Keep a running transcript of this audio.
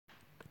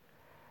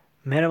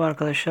Merhaba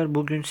arkadaşlar.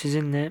 Bugün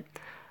sizinle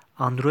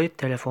Android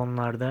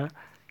telefonlarda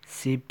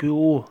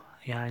CPU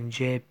yani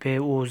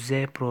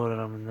CPU-Z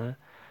programını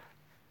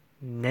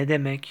ne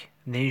demek,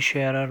 ne işe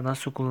yarar,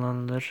 nasıl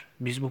kullanılır,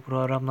 biz bu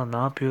programla ne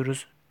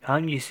yapıyoruz,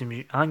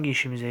 hangi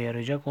işimize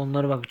yarayacak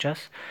onlara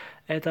bakacağız.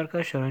 Evet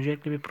arkadaşlar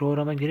öncelikle bir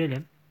programa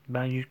girelim.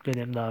 Ben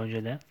yükledim daha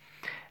önce de.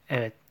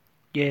 Evet.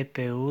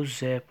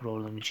 GPU-Z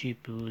programı,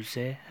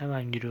 GPU-Z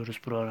hemen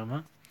giriyoruz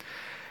programa.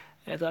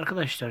 Evet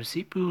arkadaşlar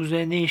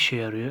CPU-Z ne işe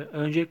yarıyor?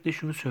 Öncelikle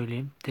şunu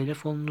söyleyeyim.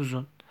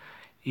 Telefonunuzun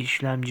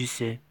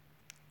işlemcisi,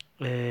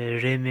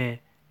 RAM'i,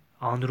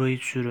 Android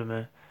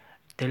sürümü,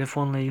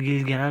 telefonla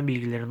ilgili genel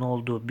bilgilerin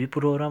olduğu bir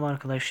program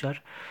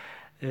arkadaşlar.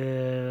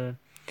 E,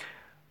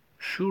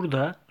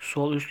 Şurada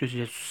sol üst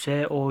köşede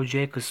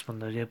SOC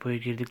kısmında depoya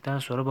girdikten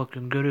sonra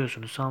bakın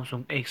görüyorsunuz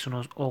Samsung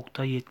Exynos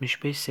Octa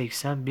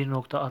 7580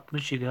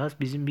 1.60 GHz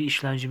bizim bir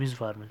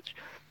işlemcimiz varmış.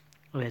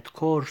 Evet,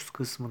 Cores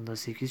kısmında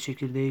 8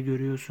 çekirdeği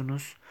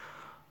görüyorsunuz.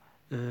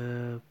 e,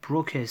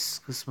 Process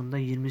kısmında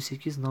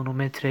 28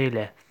 nanometre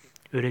ile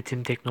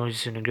üretim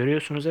teknolojisini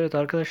görüyorsunuz. Evet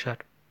arkadaşlar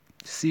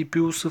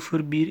CPU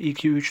 0, 1,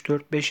 2, 3,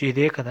 4, 5,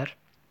 7'ye kadar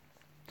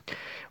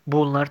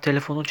bunlar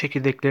telefonun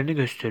çekirdeklerini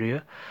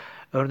gösteriyor.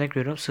 Örnek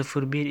veriyorum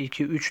 0, 1,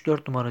 2, 3,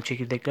 4 numaralı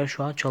çekirdekler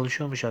şu an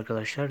çalışıyormuş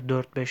arkadaşlar.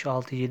 4, 5,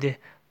 6, 7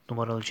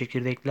 numaralı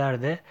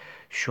çekirdekler de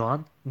şu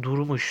an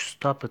durmuş,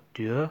 stop it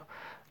diyor.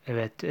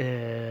 Evet,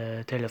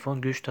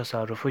 telefon güç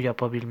tasarrufu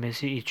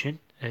yapabilmesi için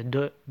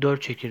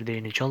 4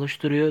 çekirdeğini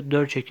çalıştırıyor.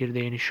 4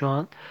 çekirdeğini şu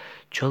an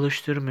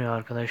çalıştırmıyor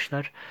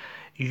arkadaşlar.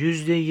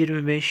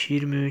 %25,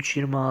 23,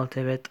 26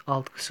 evet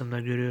alt kısımda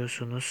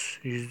görüyorsunuz.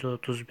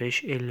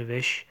 %35,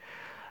 55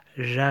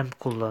 RAM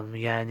kullanımı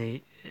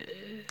yani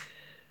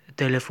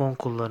telefon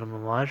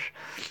kullanımı var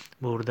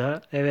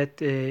burada. Evet,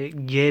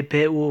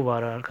 GPU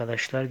var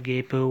arkadaşlar.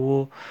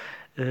 GPU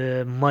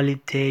Mali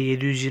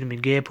T720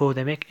 GPU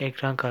demek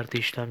ekran kartı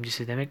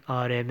işlemcisi demek.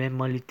 ARM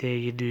Mali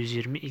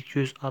T720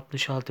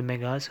 266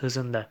 MHz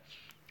hızında.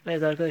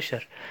 Evet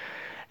arkadaşlar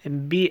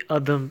bir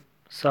adım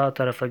sağ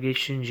tarafa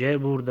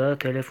geçince burada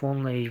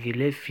telefonla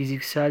ilgili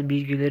fiziksel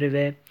bilgileri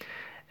ve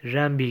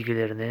RAM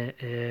bilgilerini,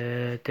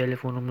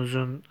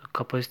 telefonumuzun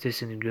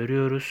kapasitesini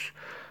görüyoruz.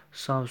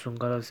 Samsung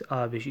Galaxy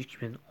A5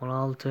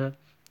 2016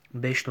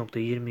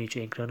 5.23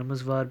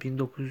 ekranımız var.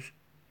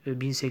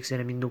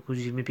 1080'e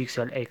 1920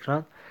 piksel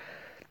ekran.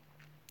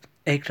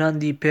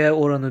 Ekran DPI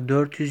oranı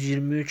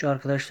 423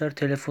 arkadaşlar.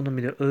 Telefonun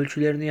bir de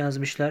ölçülerini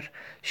yazmışlar.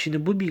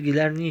 Şimdi bu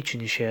bilgiler niçin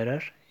işe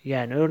yarar?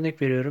 Yani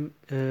örnek veriyorum.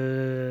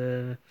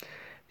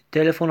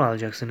 Telefon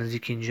alacaksınız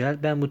ikinci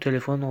el. Ben bu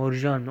telefonun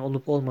orijinal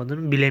olup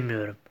olmadığını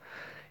bilemiyorum.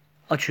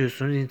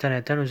 Açıyorsunuz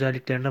internetten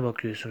özelliklerine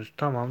bakıyorsunuz.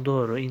 Tamam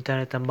doğru.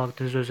 İnternetten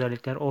baktığınız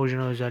özellikler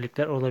orijinal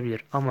özellikler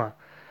olabilir. Ama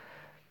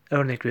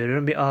örnek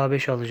veriyorum bir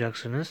A5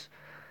 alacaksınız.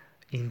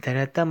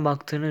 İnternetten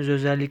baktığınız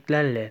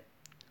özelliklerle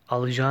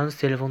alacağınız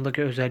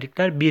telefondaki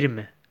özellikler bir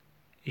mi?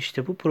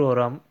 İşte bu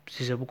program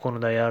size bu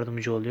konuda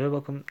yardımcı oluyor.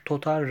 Bakın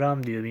total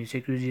RAM diyor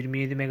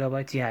 1827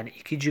 MB yani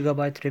 2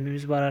 GB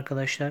RAM'imiz var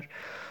arkadaşlar.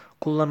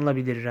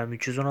 Kullanılabilir RAM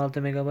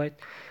 316 MB.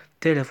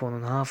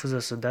 Telefonun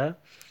hafızası da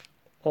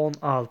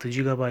 16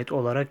 GB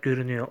olarak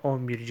görünüyor.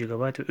 11 GB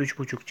ve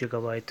 3.5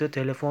 GB'ı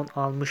telefon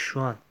almış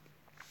şu an.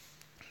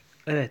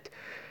 Evet.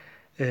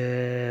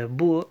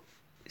 Bu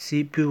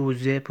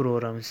CPU-Z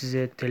programı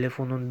size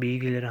telefonun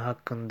bilgileri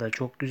hakkında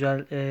çok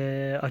güzel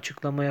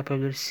açıklama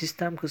yapabilir.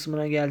 Sistem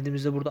kısmına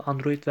geldiğimizde burada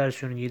Android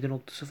versiyonu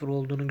 7.0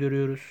 olduğunu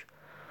görüyoruz.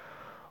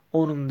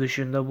 Onun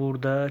dışında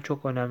burada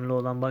çok önemli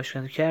olan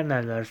başka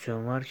kernel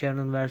versiyon var.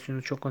 Kernel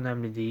versiyonu çok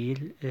önemli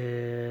değil.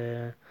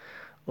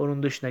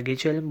 Onun dışında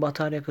geçelim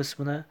batarya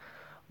kısmına.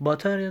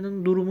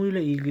 Bataryanın durumuyla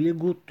ilgili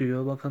good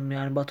diyor. Bakın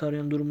yani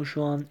bataryanın durumu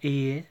şu an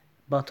iyi.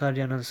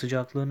 Bataryanın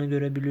sıcaklığını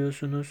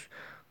görebiliyorsunuz.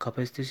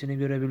 Kapasitesini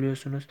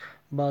görebiliyorsunuz.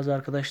 Bazı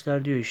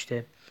arkadaşlar diyor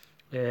işte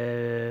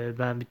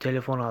ben bir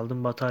telefon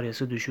aldım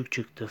bataryası düşük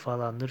çıktı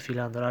falandır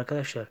filandır.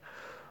 Arkadaşlar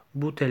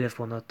bu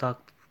telefona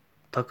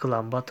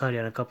takılan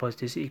bataryanın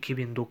kapasitesi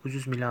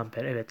 2900 mAh.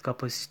 Evet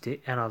kapasite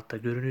en altta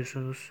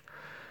görünüyorsunuz.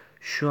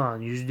 Şu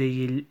an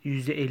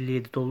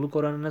 %57 doluluk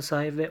oranına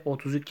sahip ve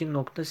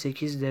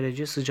 32.8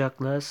 derece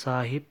sıcaklığa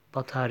sahip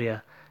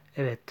batarya.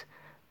 Evet.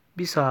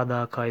 Bir sağa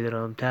daha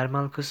kaydıralım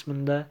termal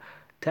kısmında.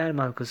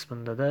 Termal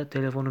kısmında da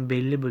telefonun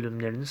belli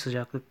bölümlerinin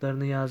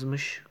sıcaklıklarını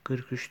yazmış.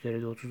 43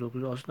 derece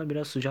 39 aslında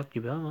biraz sıcak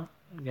gibi ama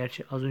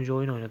gerçi az önce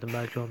oyun oynadım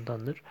belki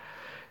ondandır.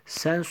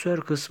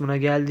 Sensör kısmına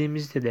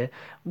geldiğimizde de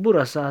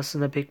burası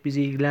aslında pek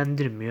bizi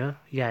ilgilendirmiyor.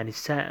 Yani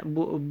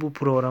bu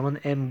programın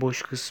en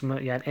boş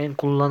kısmı yani en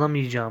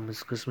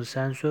kullanamayacağımız kısmı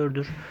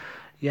sensördür.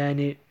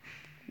 Yani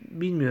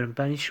bilmiyorum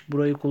ben hiç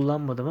burayı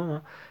kullanmadım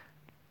ama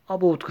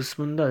About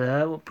kısmında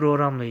da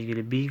programla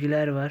ilgili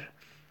bilgiler var.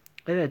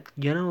 Evet,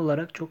 genel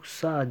olarak çok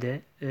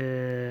sade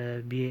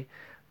bir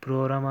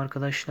program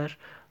arkadaşlar.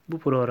 Bu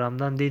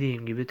programdan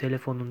dediğim gibi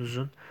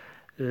telefonunuzun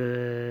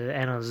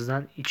en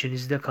azından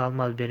içinizde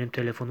kalmaz. Benim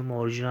telefonum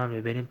orijinal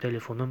ve benim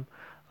telefonum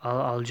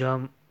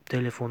alacağım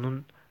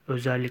telefonun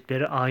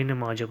özellikleri aynı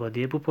mı acaba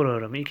diye bu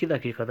programı 2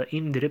 dakikada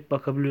indirip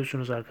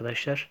bakabiliyorsunuz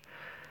arkadaşlar.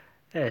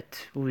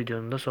 Evet, bu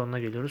videonun da sonuna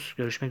geliyoruz.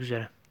 Görüşmek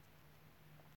üzere.